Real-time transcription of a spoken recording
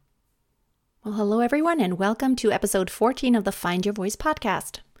Well, hello everyone, and welcome to episode 14 of the Find Your Voice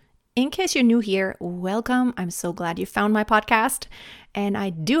podcast. In case you're new here, welcome. I'm so glad you found my podcast, and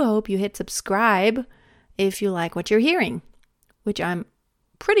I do hope you hit subscribe if you like what you're hearing, which I'm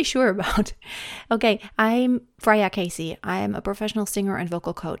pretty sure about. Okay, I'm Freya Casey. I'm a professional singer and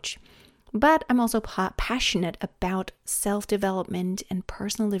vocal coach, but I'm also passionate about self-development and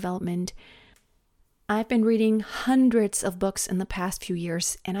personal development. I've been reading hundreds of books in the past few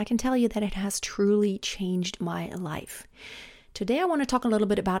years, and I can tell you that it has truly changed my life. Today, I want to talk a little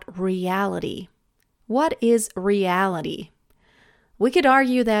bit about reality. What is reality? We could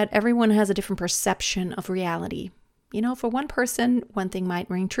argue that everyone has a different perception of reality. You know, for one person, one thing might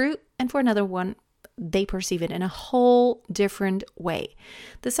ring true, and for another one, they perceive it in a whole different way.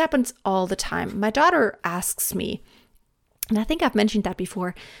 This happens all the time. My daughter asks me, and I think I've mentioned that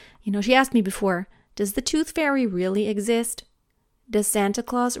before. She asked me before, does the tooth fairy really exist? Does Santa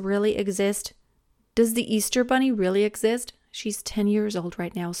Claus really exist? Does the Easter Bunny really exist? She's 10 years old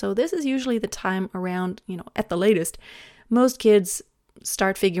right now. So this is usually the time around, at the latest, most kids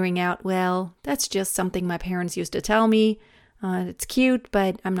start figuring out, well, that's just something my parents used to tell me. It's cute,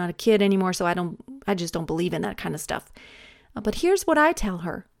 but I'm not a kid anymore, so I just don't believe in that kind of stuff. But here's what I tell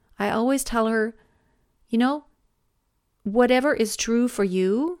her. I always tell her, whatever is true for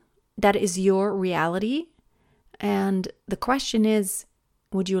you, that is your reality. And the question is,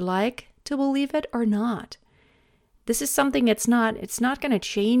 would you like to believe it or not? This is something it's not going to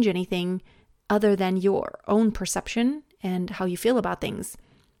change anything other than your own perception and how you feel about things.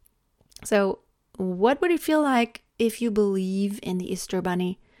 So what would it feel like if you believe in the Easter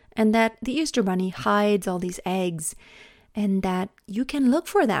Bunny and that the Easter Bunny hides all these eggs and that you can look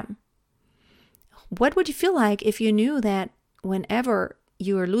for them? What would you feel like if you knew that whenever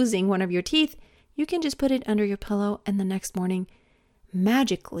you are losing one of your teeth, you can just put it under your pillow and the next morning,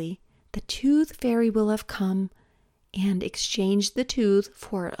 magically, the tooth fairy will have come and exchanged the tooth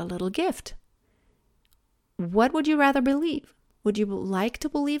for a little gift? What would you rather believe? Would you like to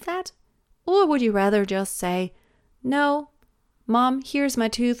believe that? Or would you rather just say, no, Mom, here's my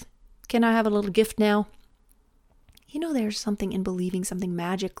tooth. Can I have a little gift now? There's something in believing something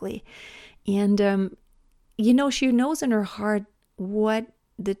magically. And, she knows in her heart what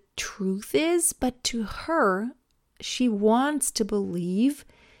the truth is, but to her, she wants to believe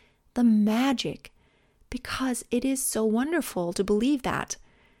the magic because it is so wonderful to believe that.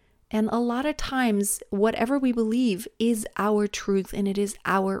 And a lot of times, whatever we believe is our truth and it is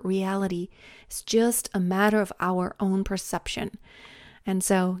our reality. It's just a matter of our own perception. And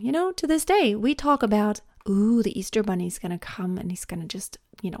so, to this day, we talk about, the Easter Bunny's going to come and he's going to just,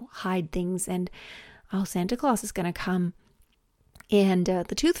 hide things. And, Santa Claus is going to come. And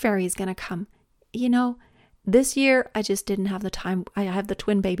the tooth fairy is going to come. This year, I just didn't have the time. I have the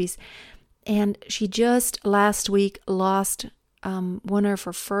twin babies. And she just last week lost one of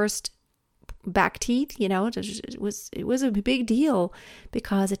her first back teeth. It was a big deal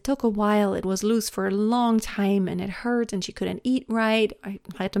because it took a while. It was loose for a long time and it hurt and she couldn't eat right. I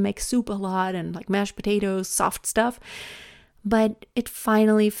had to make soup a lot and like mashed potatoes, soft stuff. But it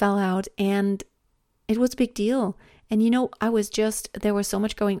finally fell out and it was a big deal. And there was so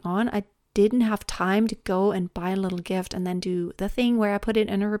much going on. I didn't have time to go and buy a little gift and then do the thing where I put it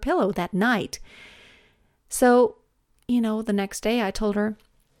under her pillow that night. So, the next day I told her,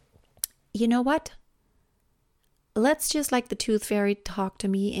 you know what? Let's just like the tooth fairy talk to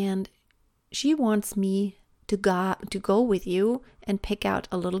me, and she wants me to go with you and pick out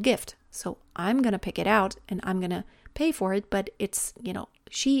a little gift. So I'm going to pick it out and I'm going to pay for it, but it's,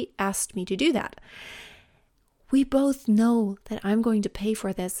 she asked me to do that. We both know that I'm going to pay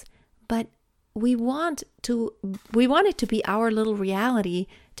for this, but we want it to be our little reality,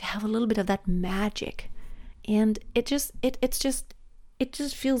 to have a little bit of that magic. And it just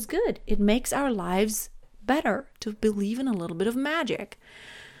feels good. It makes our lives better to believe in a little bit of magic.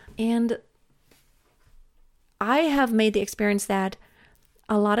 And I have made the experience that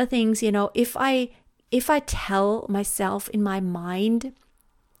a lot of things, if I tell myself in my mind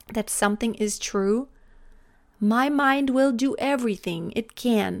that something is true, my mind will do everything it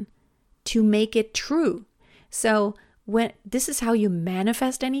can to make it true. So this is how you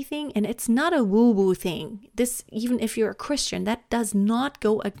manifest anything, and it's not a woo-woo thing. This, even if you're a Christian, that does not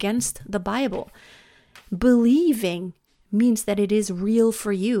go against the Bible. Believing means that it is real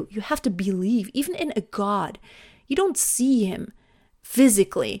for you. You have to believe, even in a God. You don't see him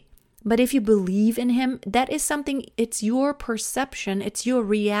physically, but if you believe in him, that is something, it's your perception, it's your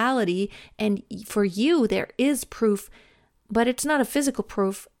reality, and for you, there is proof, but it's not a physical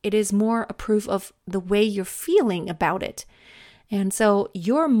proof. It is more a proof of the way you're feeling about it. And so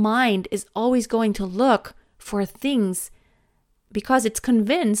your mind is always going to look for things because it's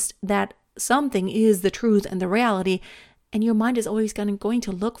convinced that something is the truth and the reality. And your mind is always going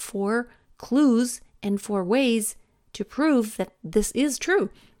to look for clues and for ways to prove that this is true.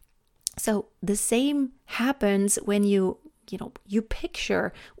 So the same happens when you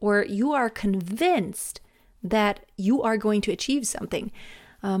picture or you are convinced that you are going to achieve something.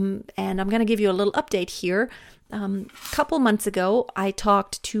 And I'm going to give you a little update here. A couple months ago, I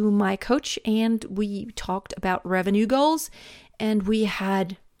talked to my coach and we talked about revenue goals. And we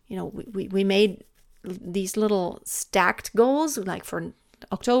had, we made these little stacked goals like for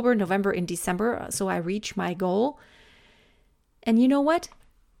October, November, and December. So I reached my goal. And you know what?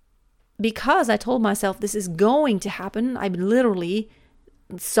 Because I told myself this is going to happen, I literally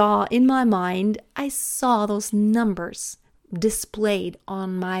saw in my mind, I saw those numbers displayed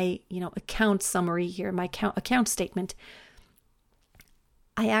on my, account summary here, my account statement.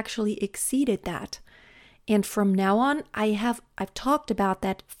 I actually exceeded that. And from now on, I've talked about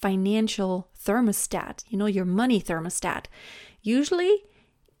that financial thermostat, your money thermostat. Usually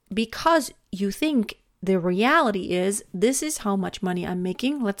because you think the reality is this is how much money I'm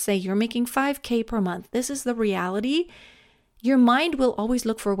making. Let's say you're making $5,000 per month. This is the reality. Your mind will always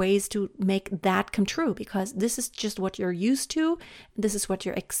look for ways to make that come true because this is just what you're used to. This is what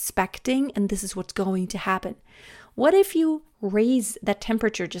you're expecting, and this is what's going to happen. What if you raise that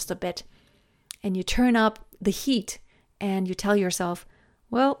temperature just a bit and you turn up the heat and you tell yourself,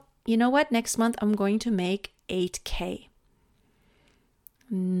 well, you know what? Next month I'm going to make $8,000.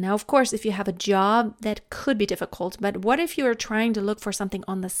 Now, of course, if you have a job, that could be difficult. But what if you are trying to look for something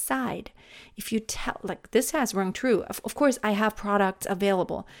on the side? If you tell, like this has rung true. Of course, I have products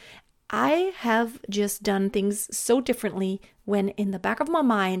available. I have just done things so differently when in the back of my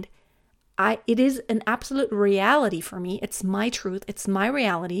mind, it is an absolute reality for me. It's my truth. It's my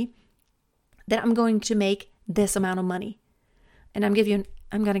reality that I'm going to make this amount of money. And I'm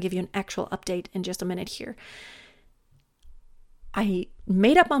going to give you an actual update in just a minute here. I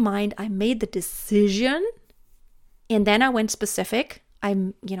made up my mind. I made the decision, and then I went specific. I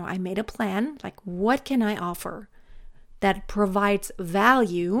made a plan. Like, what can I offer that provides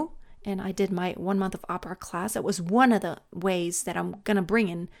value? And I did my 1 month of opera class. That was one of the ways that I'm gonna bring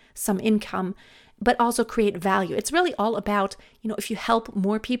in some income, but also create value. It's really all about, if you help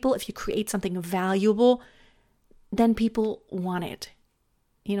more people, if you create something valuable, then people want it.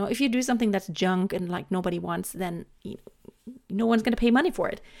 If you do something that's junk and like nobody wants, then no one's going to pay money for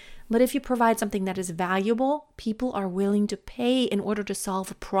it. But if you provide something that is valuable, people are willing to pay in order to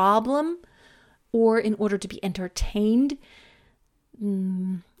solve a problem or in order to be entertained.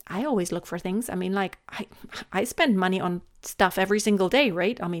 I always look for things. I mean, like I spend money on stuff every single day,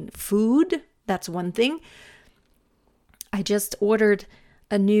 right? I mean, food, that's one thing. I just ordered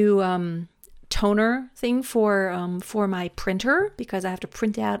a new toner thing for my printer because I have to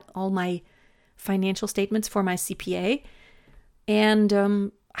print out all my financial statements for my CPA. And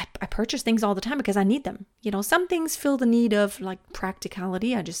I purchase things all the time because I need them. Some things fill the need of like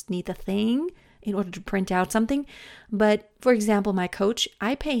practicality. I just need the thing in order to print out something. But for example, my coach,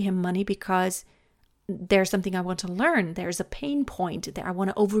 I pay him money because there's something I want to learn. There's a pain point there. I want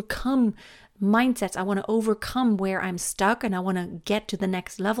to overcome mindsets. I want to overcome where I'm stuck and I want to get to the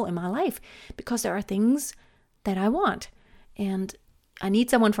next level in my life because there are things that I want. And I need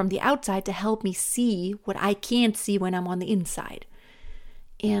someone from the outside to help me see what I can't see when I'm on the inside.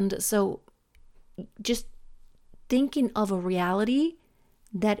 And so just thinking of a reality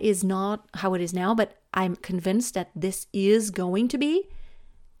that is not how it is now, but I'm convinced that this is going to be,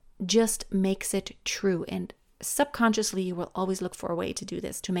 just makes it true. And subconsciously, you will always look for a way to do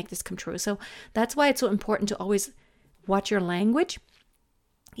this, to make this come true. So that's why it's so important to always watch your language.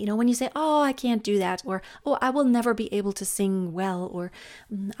 When you say, oh, I can't do that, or, oh, I will never be able to sing well, or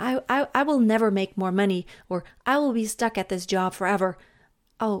I will never make more money, or I will be stuck at this job forever.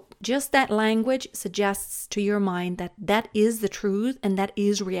 Oh, just that language suggests to your mind that that is the truth and that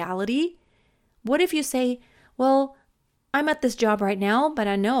is reality. What if you say, well, I'm at this job right now, but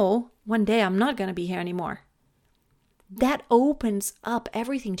I know one day I'm not going to be here anymore. That opens up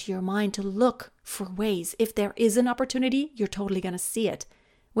everything to your mind to look for ways. If there is an opportunity, you're totally going to see it.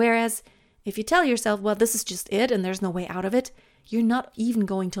 Whereas if you tell yourself, well, this is just it and there's no way out of it, you're not even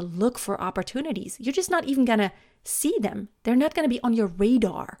going to look for opportunities. You're just not even going to see them. They're not going to be on your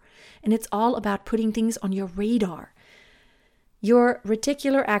radar. And it's all about putting things on your radar. Your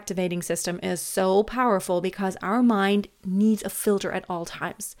reticular activating system is so powerful because our mind needs a filter at all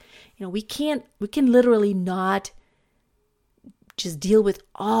times. We can literally not just deal with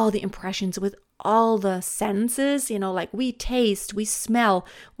all the impressions, with all the senses, like we taste, we smell.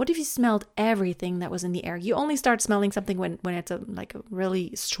 What if you smelled everything that was in the air? You only start smelling something when it's a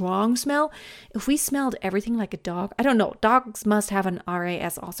really strong smell. If we smelled everything like a dog, I don't know, dogs must have an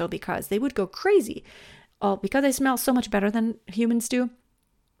RAS also because they would go crazy. Because they smell so much better than humans do.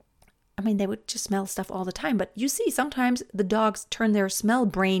 I mean, they would just smell stuff all the time. But you see, sometimes the dogs turn their smell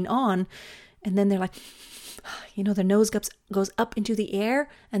brain on and then they're like, their nose goes up into the air.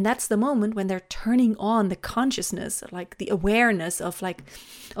 And that's the moment when they're turning on the consciousness, like the awareness of like,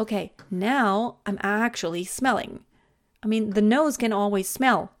 okay, now I'm actually smelling. I mean, the nose can always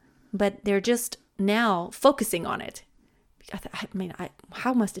smell, but they're just now focusing on it. I mean,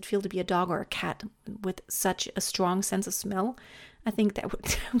 how must it feel to be a dog or a cat with such a strong sense of smell? I think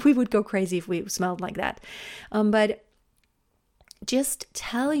that we would go crazy if we smelled like that. But just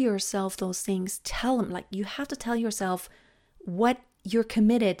tell yourself those things. Tell them, like you have to tell yourself what you're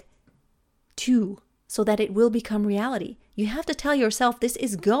committed to so that it will become reality. You have to tell yourself this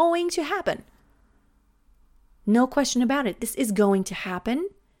is going to happen. No question about it. This is going to happen.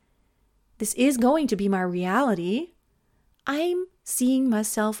 This is going to be my reality. I'm seeing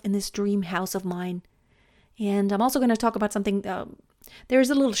myself in this dream house of mine. And I'm also going to talk about something. There's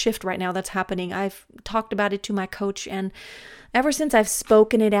a little shift right now that's happening. I've talked about it to my coach, and ever since I've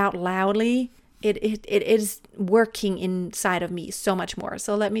spoken it out loudly, it is working inside of me so much more.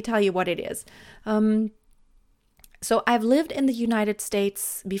 So let me tell you what it is. So I've lived in the United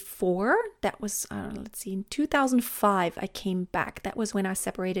States before. That was, in 2005, I came back. That was when I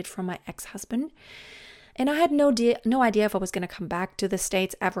separated from my ex-husband. And I had no idea if I was going to come back to the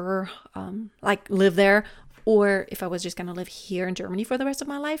States ever, live there, or if I was just going to live here in Germany for the rest of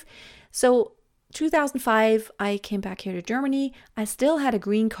my life. So 2005, I came back here to Germany. I still had a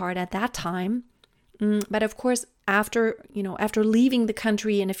green card at that time. But of course, after leaving the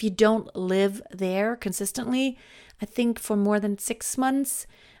country, and if you don't live there consistently, I think for more than 6 months,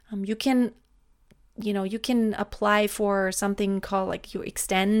 you can apply for something called you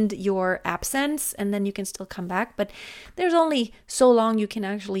extend your absence, and then you can still come back. But there's only so long you can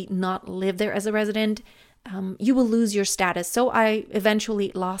actually not live there as a resident. You will lose your status. So I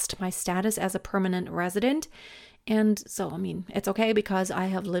eventually lost my status as a permanent resident. And so, I mean, it's okay because I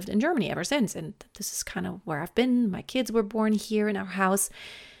have lived in Germany ever since. And this is kind of where I've been. My kids were born here in our house.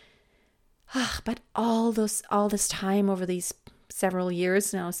 But all this time over these several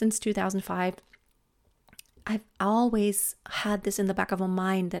years now, since 2005, I've always had this in the back of my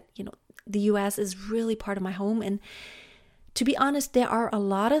mind that, the US is really part of my home. And to be honest, there are a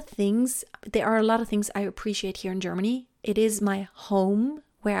lot of things I appreciate here in Germany. It is my home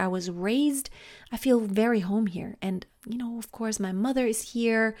where I was raised. I feel very home here. And, of course, my mother is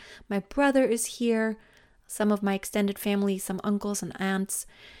here. My brother is here. Some of my extended family, some uncles and aunts.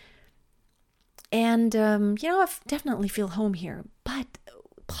 And, I definitely feel home here. But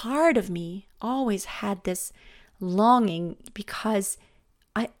part of me always had this longing because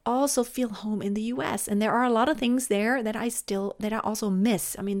I also feel home in the US, and there are a lot of things there that I also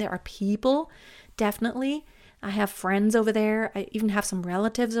miss. I mean, there are people, definitely. I have friends over there. I even have some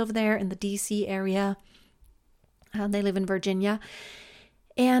relatives over there in the DC area. They live in Virginia.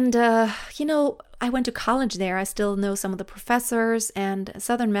 And, I went to college there. I still know some of the professors, and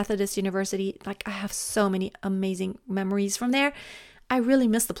Southern Methodist University. I have so many amazing memories from there. I really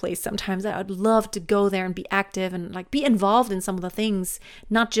miss the place sometimes. I would love to go there and be active and be involved in some of the things,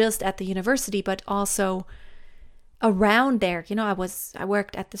 not just at the university, but also around there. I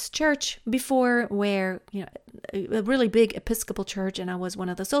worked at this church before where, a really big Episcopal church, and I was one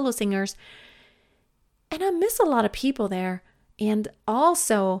of the solo singers. And I miss a lot of people there. And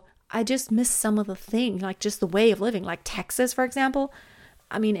also, I just miss some of the things, just the way of living, like Texas, for example.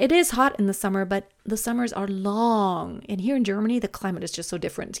 I mean, it is hot in the summer, but the summers are long. And here in Germany, the climate is just so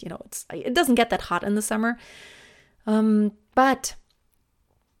different. It doesn't get that hot in the summer. But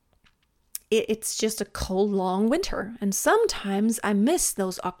it's just a cold, long winter. And sometimes I miss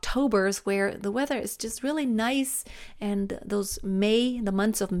those Octobers where the weather is just really nice. And the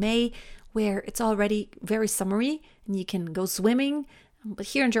months of May, where it's already very summery and you can go swimming. But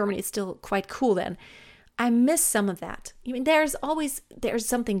here in Germany, it's still quite cool then. I miss some of that. I mean, there's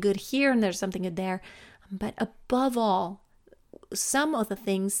something good here and there's something good there. But above all, some of the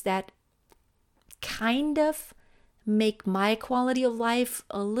things that kind of make my quality of life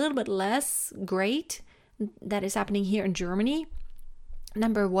a little bit less great that is happening here in Germany.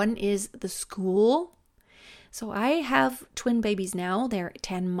 Number one is the school. So I have twin babies now. They're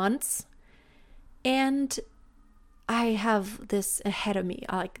 10 months. And I have this ahead of me.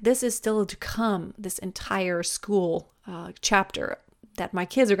 This is still to come, this entire school chapter that my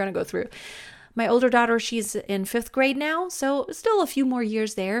kids are going to go through. My older daughter, she's in 5th grade now, so still a few more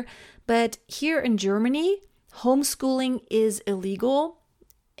years there. But here in Germany, homeschooling is illegal.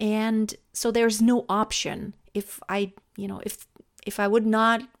 And so there's no option. If I would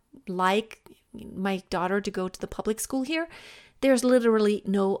not like my daughter to go to the public school here, there's literally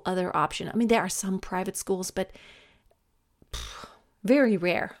no other option. I mean, there are some private schools, but very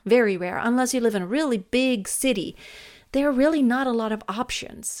rare, unless you live in a really big city. There are really not a lot of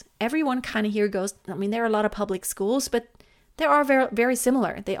options. Everyone kind of here goes, I mean, there are a lot of public schools, but they are very, very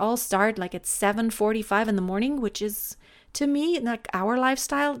similar. They all start like at 7:45 in the morning, which is, to me, like our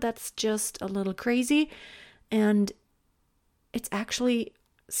lifestyle, that's just a little crazy. And it's actually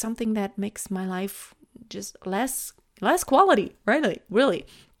something that makes my life just less quality, really.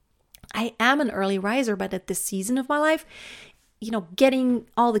 I am an early riser, but at this season of my life, getting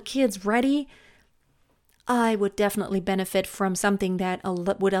all the kids ready, I would definitely benefit from something that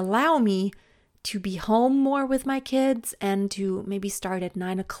would allow me to be home more with my kids and to maybe start at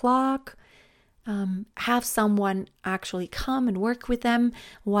 9 o'clock, have someone actually come and work with them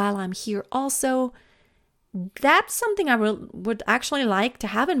while I'm here also. That's something I would actually like to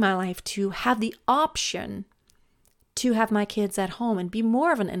have in my life, to have the option to have my kids at home and be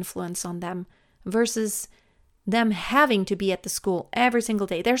more of an influence on them versus them having to be at the school every single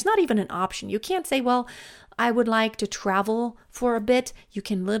day. There's not even an option. You can't say, well, I would like to travel for a bit. You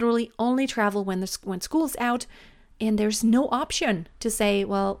can literally only travel when school's out. And there's no option to say,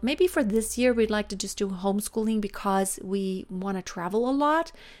 well, maybe for this year, we'd like to just do homeschooling because we want to travel a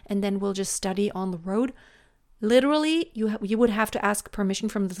lot and then we'll just study on the road. Literally, you would have to ask permission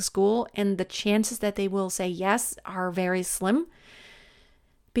from the school, and the chances that they will say yes are very slim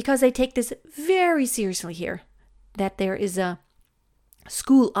because they take this very seriously here, that there is a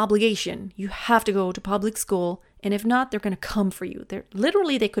school obligation. You have to go to public school, and if not, they're going to come for you.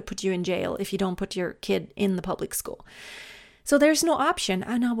 They could put you in jail if you don't put your kid in the public school. So there's no option,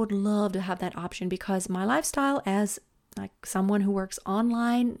 and I would love to have that option because my lifestyle as like someone who works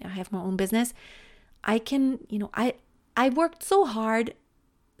online, I have my own business, I can, I worked so hard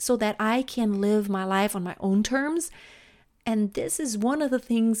so that I can live my life on my own terms. And this is one of the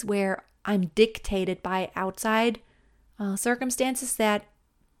things where I'm dictated by outside circumstances that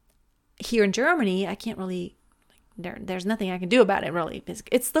here in Germany, I can't really, there's nothing I can do about it really.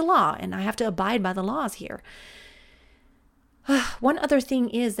 It's the law and I have to abide by the laws here. One other thing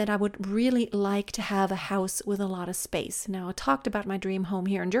is that I would really like to have a house with a lot of space. Now, I talked about my dream home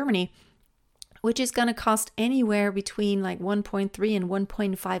here in Germany, which is going to cost anywhere between like 1.3 and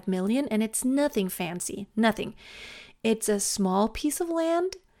 1.5 million. And it's nothing fancy, nothing. It's a small piece of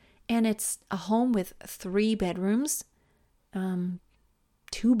land and it's a home with 3 bedrooms,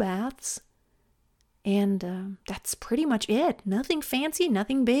 2 baths. And that's pretty much it. Nothing fancy,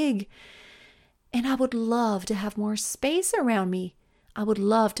 nothing big. And I would love to have more space around me. I would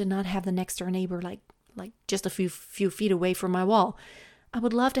love to not have the next door neighbor like just a few feet away from my wall. I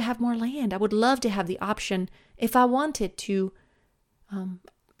would love to have more land. I would love to have the option if I wanted to.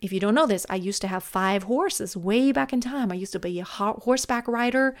 If you don't know this, I used to have 5 horses way back in time. I used to be a horseback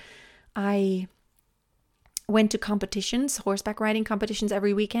rider. I went to competitions, horseback riding competitions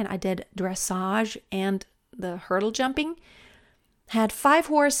every weekend. I did dressage and the hurdle jumping. Had 5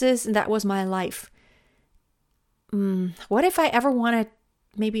 horses and that was my life. What if I ever wanted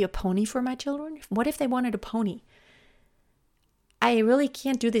maybe a pony for my children? What if they wanted a pony? I really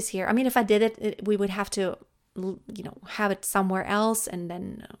can't do this here. I mean, if I did it, we would have to, have it somewhere else. And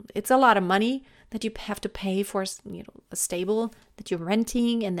then it's a lot of money that you have to pay for, a stable that you're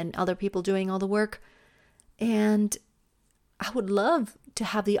renting and then other people doing all the work. And I would love to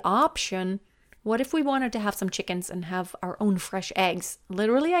have the option. What if we wanted to have some chickens and have our own fresh eggs?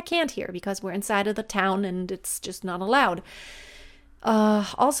 Literally, I can't here because we're inside of the town and it's just not allowed.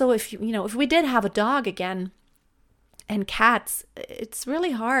 Also, if we did have a dog again, and cats, it's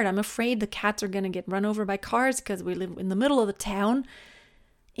really hard. I'm afraid the cats are going to get run over by cars because we live in the middle of the town.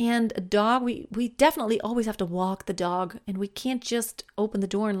 And a dog, we definitely always have to walk the dog and we can't just open the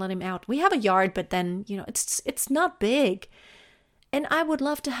door and let him out. We have a yard, but then, it's not big. And I would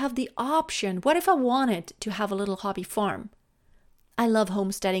love to have the option. What if I wanted to have a little hobby farm? I love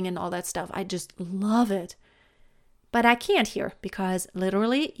homesteading and all that stuff. I just love it. But I can't here because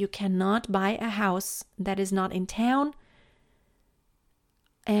literally you cannot buy a house that is not in town.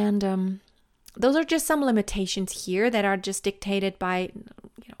 And those are just some limitations here that are just dictated by,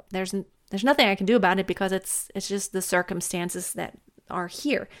 there's nothing I can do about it because it's just the circumstances that are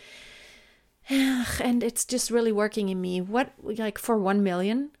here. And it's just really working in me. What, like for 1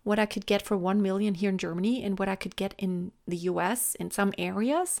 million, what I could get for 1 million here in Germany and what I could get in the US in some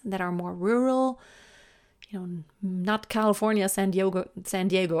areas that are more rural, not California, San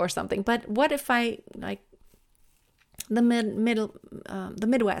Diego or something. But what if I like the the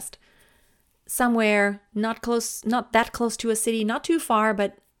Midwest, somewhere not that close to a city, not too far,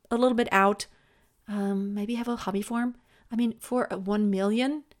 but a little bit out. Maybe have a hobby farm. I mean, for 1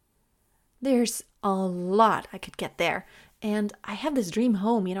 million, there's a lot I could get there. And I have this dream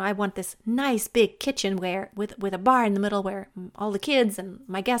home. I want this nice big kitchen with a bar in the middle where all the kids and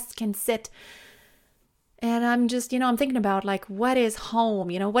my guests can sit. And I'm just, I'm thinking about like, what is home?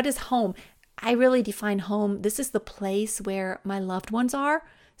 What is home? I really define home. This is the place where my loved ones are.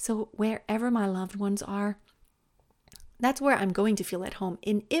 So wherever my loved ones are, that's where I'm going to feel at home.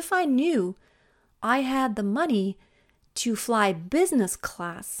 And if I knew I had the money to fly business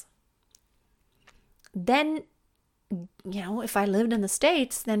class, then, if I lived in the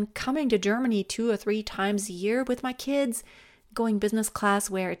States, then coming to Germany 2 or 3 times a year with my kids, going business class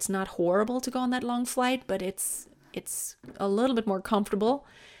where it's not horrible to go on that long flight, but it's a little bit more comfortable.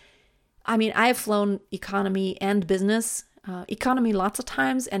 I mean, I've flown economy and business, economy lots of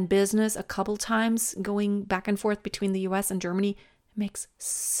times and business a couple times, going back and forth between the US and Germany. It makes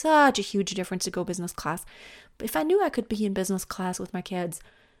such a huge difference to go business class. But if I knew I could be in business class with my kids,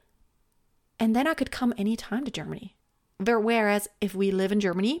 and then I could come anytime to Germany. Whereas if we live in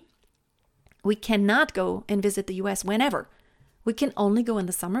Germany, we cannot go and visit the US whenever. We can only go in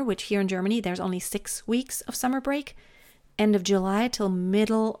the summer, which here in Germany, there's only 6 weeks of summer break, end of July till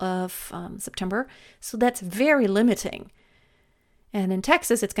middle of September. So that's very limiting. And in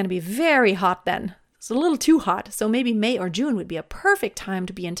Texas, it's going to be very hot then. It's a little too hot. So maybe May or June would be a perfect time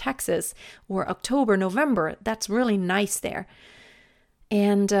to be in Texas, or October, November. That's really nice there.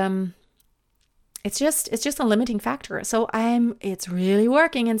 And it's just a limiting factor. So it's really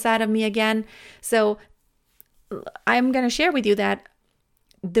working inside of me again. So I'm going to share with you that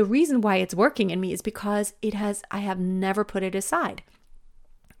the reason why it's working in me is because I have never put it aside.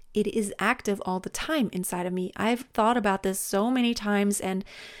 It is active all the time inside of me. I've thought about this so many times, and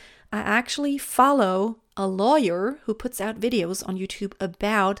I actually follow a lawyer who puts out videos on YouTube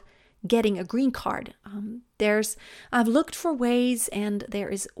about getting a green card. I've looked for ways, and there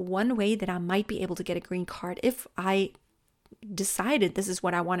is one way that I might be able to get a green card if I decided this is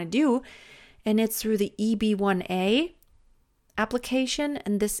what I want to do, and it's through the EB-1A application,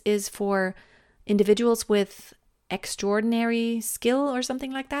 and this is for individuals with extraordinary skill or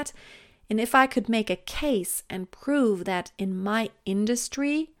something like that. And if I could make a case and prove that in my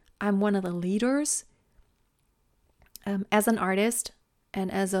industry I'm one of the leaders as an artist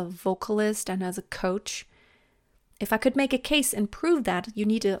and as a vocalist and as a coach, if I could make a case and prove that, you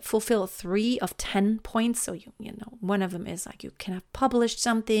need to fulfill 3 of 10 points. So one of them is like you can have published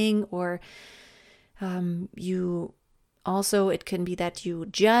something, or it can be that you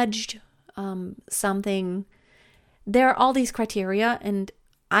judged something. There are all these criteria, and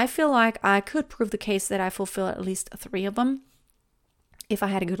I feel like I could prove the case that I fulfill at least 3 of them if I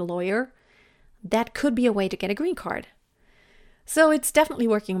had a good lawyer. That could be a way to get a green card. So it's definitely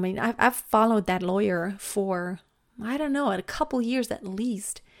working. I mean, I've followed that lawyer for, I don't know, a couple years at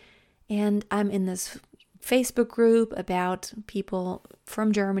least. And I'm in this Facebook group about people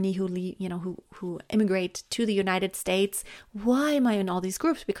from Germany who immigrate to the United States. Why am I in all these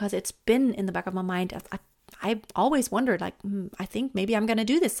groups? Because it's been in the back of my mind. I've always wondered, like, I think maybe I'm going to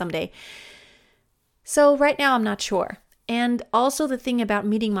do this someday. So right now I'm not sure. And also the thing about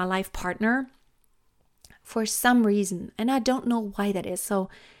meeting my life partner, for some reason, and I don't know why that is. So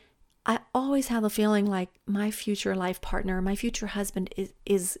I always have a feeling like my future life partner, my future husband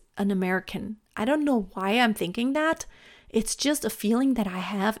is an American. I don't know why I'm thinking that. It's just a feeling that I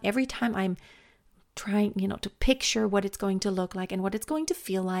have every time I'm trying, to picture what it's going to look like and what it's going to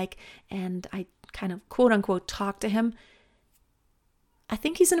feel like. And I kind of quote unquote talk to him. I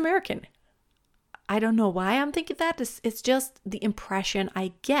think he's an American. I don't know why I'm thinking that. It's just the impression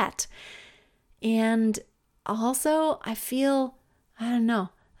I get. And also I feel, I don't know,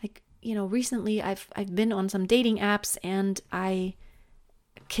 like, recently I've been on some dating apps and I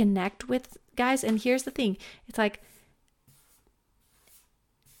connect with guys. And here's the thing. It's like,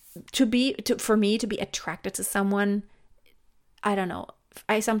 for me to be attracted to someone, I don't know.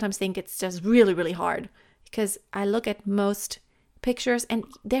 I sometimes think it's just really, really hard because I look at most pictures and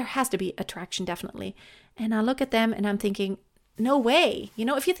there has to be attraction, definitely. And I look at them and I'm thinking, no way.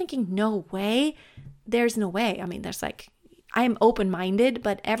 If you're thinking no way, there's no way. I mean, I am open-minded,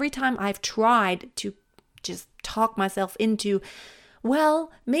 but every time I've tried to just talk myself into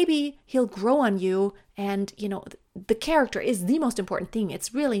well, maybe he'll grow on you, and the character is the most important thing.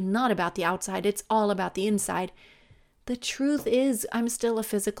 It's really not about the outside, it's all about the inside. The truth is, I'm still a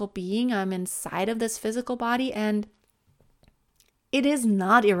physical being. I'm inside of this physical body, and it is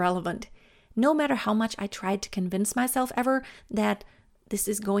not irrelevant. No matter how much I tried to convince myself ever that this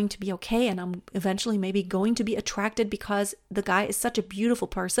is going to be okay and I'm eventually maybe going to be attracted because the guy is such a beautiful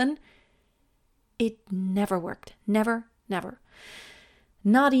person, it never worked. Never, never.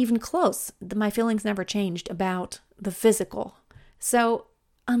 Not even close. My feelings never changed about the physical. So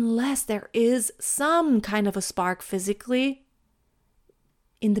unless there is some kind of a spark physically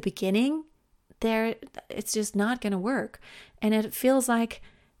in the beginning, it's just not going to work. And it feels like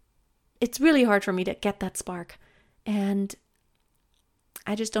it's really hard for me to get that spark. And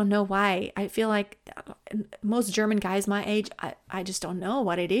I just don't know why. I feel like most German guys my age, I just don't know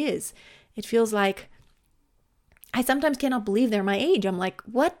what it is. It feels like I sometimes cannot believe they're my age. I'm like,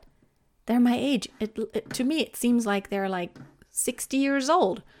 what? They're my age. To me, it seems like they're like 60 years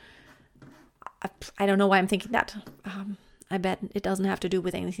old. I don't know why I'm thinking that. I bet it doesn't have to do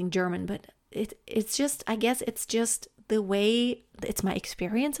with anything German, but it's just, I guess it's just the way, it's my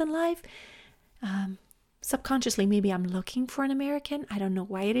experience in life. Subconsciously, maybe I'm looking for an American. I don't know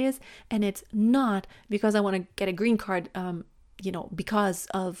why it is. And it's not because I want to get a green card, because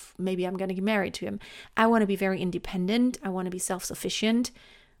of maybe I'm going to get married to him. I want to be very independent. I want to be self-sufficient.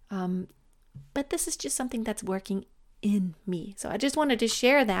 But this is just something that's working in me. So I just wanted to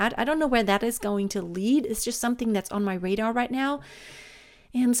share that. I don't know where that is going to lead. It's just something that's on my radar right now.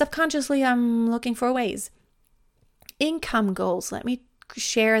 And subconsciously, I'm looking for ways. Income goals. Let me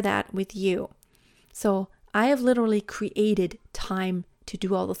share that with you. So I have literally created time to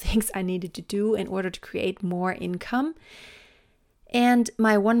do all the things I needed to do in order to create more income. And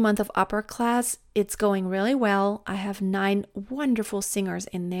my 1 month of opera class, it's going really well. I have 9 wonderful singers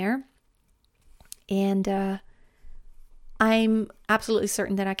in there. And I'm absolutely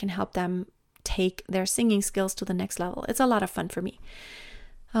certain that I can help them take their singing skills to the next level. It's a lot of fun for me.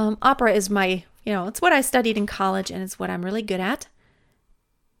 Opera is my, it's what I studied in college and it's what I'm really good at.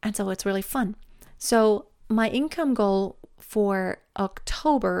 And so it's really fun. So my income goal for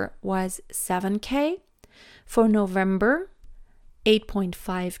October was 7K, for November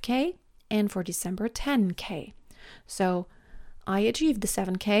 8.5K, and for December 10K. So I achieved the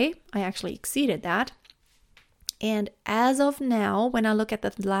 7K. I actually exceeded that. And as of now, when I look at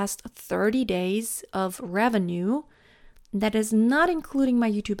the last 30 days of revenue, that is not including my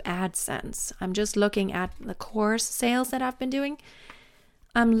YouTube AdSense. I'm just looking at the course sales that I've been doing.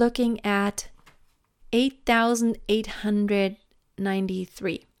 I'm looking at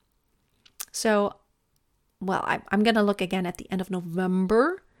 8,893. So, I'm going to look again at the end of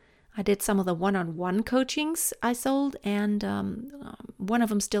November. I did some of the one-on-one coachings I sold, and two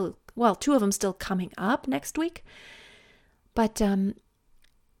of them still coming up next week. But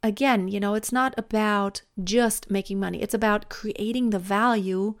again, it's not about just making money. It's about creating the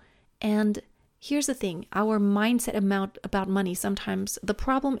value. And here's the thing, our mindset about money, sometimes the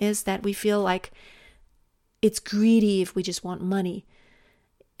problem is that we feel like it's greedy if we just want money.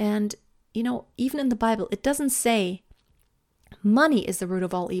 And, even in the Bible, it doesn't say money is the root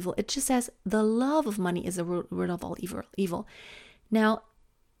of all evil. It just says the love of money is the root of all evil. Now,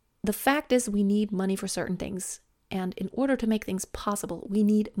 the fact is we need money for certain things. And in order to make things possible, we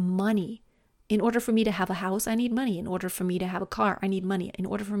need money. In order for me to have a house, I need money. In order for me to have a car, I need money. In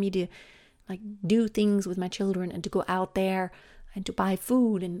order for me to do things with my children and to go out there and to buy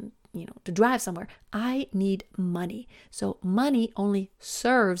food and to drive somewhere, I need money. So money only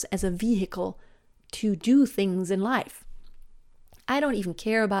serves as a vehicle to do things in life. I don't even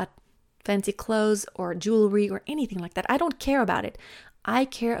care about fancy clothes or jewelry or anything like that. I don't care about it. I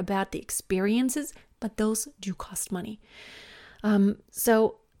care about the experiences, but those do cost money.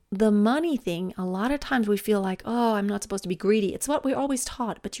 So the money thing, a lot of times we feel like, oh, I'm not supposed to be greedy. It's what we're always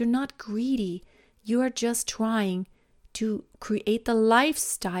taught, but you're not greedy. You are just trying to create the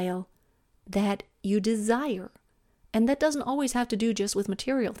lifestyle that you desire. And that doesn't always have to do just with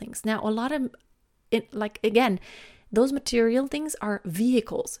material things. Now, a lot of again, those material things are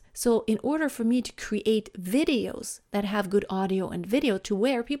vehicles. So in order for me to create videos that have good audio and video to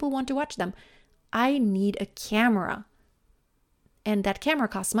where people want to watch them, I need a camera. And that camera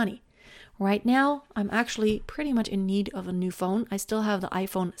costs money. Right now, I'm actually pretty much in need of a new phone. I still have the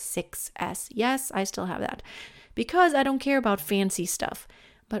iPhone 6S. Yes, I still have that. Because I don't care about fancy stuff.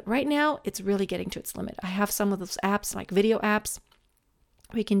 But right now, it's really getting to its limit. I have some of those apps, like video apps.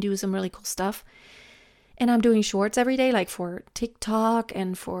 We can do some really cool stuff. And I'm doing shorts every day, like for TikTok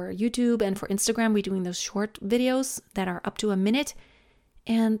and for YouTube and for Instagram. We're doing those short videos that are up to a minute.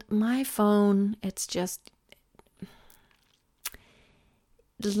 And my phone, let's just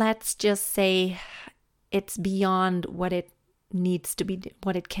say it's beyond what it needs to be,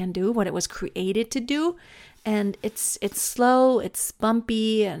 what it can do, what it was created to do. And it's slow, it's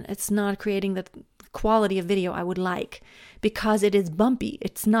bumpy, and it's not creating the quality of video I would like because it is bumpy.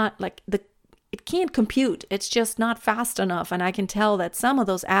 It's not like it can't compute. It's just not fast enough. And I can tell that some of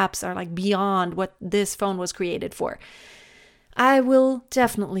those apps are like beyond what this phone was created for. I will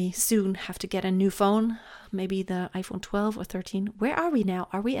definitely soon have to get a new phone, maybe the iPhone 12 or 13. Where are we now?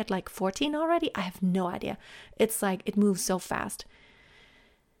 Are we at like 14 already? I have no idea. It's like it moves so fast.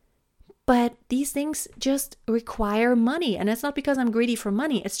 But these things just require money. And it's not because I'm greedy for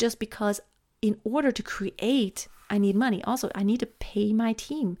money. It's just because in order to create, I need money. Also, I need to pay my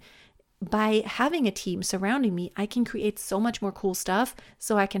team. By having a team surrounding me, I can create so much more cool stuff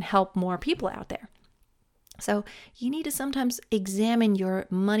so I can help more people out there. So you need to sometimes examine your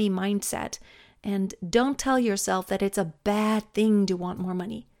money mindset and don't tell yourself that it's a bad thing to want more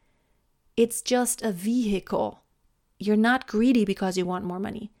money. It's just a vehicle. You're not greedy because you want more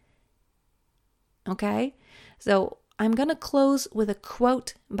money. Okay? So I'm going to close with a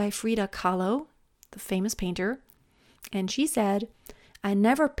quote by Frida Kahlo, the famous painter. And she said, "I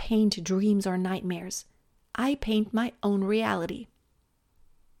never paint dreams or nightmares. I paint my own reality."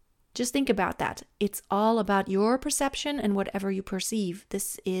 Just think about that. It's all about your perception and whatever you perceive.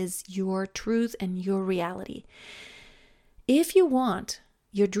 This is your truth and your reality. If you want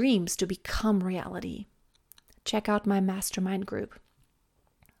your dreams to become reality, check out my mastermind group.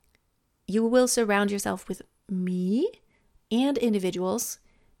 You will surround yourself with me and individuals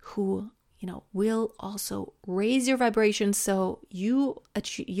who, will also raise your vibration so you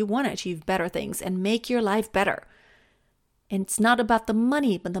want to achieve better things and make your life better. And it's not about the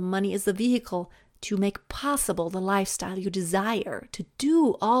money, but the money is the vehicle to make possible the lifestyle you desire, to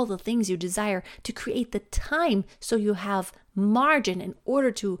do all the things you desire, to create the time so you have margin in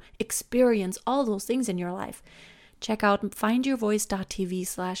order to experience all those things in your life. Check out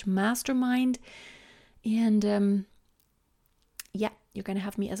findyourvoice.tv/mastermind. And you're going to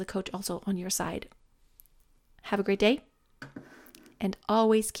have me as a coach also on your side. Have a great day and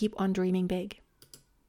always keep on dreaming big.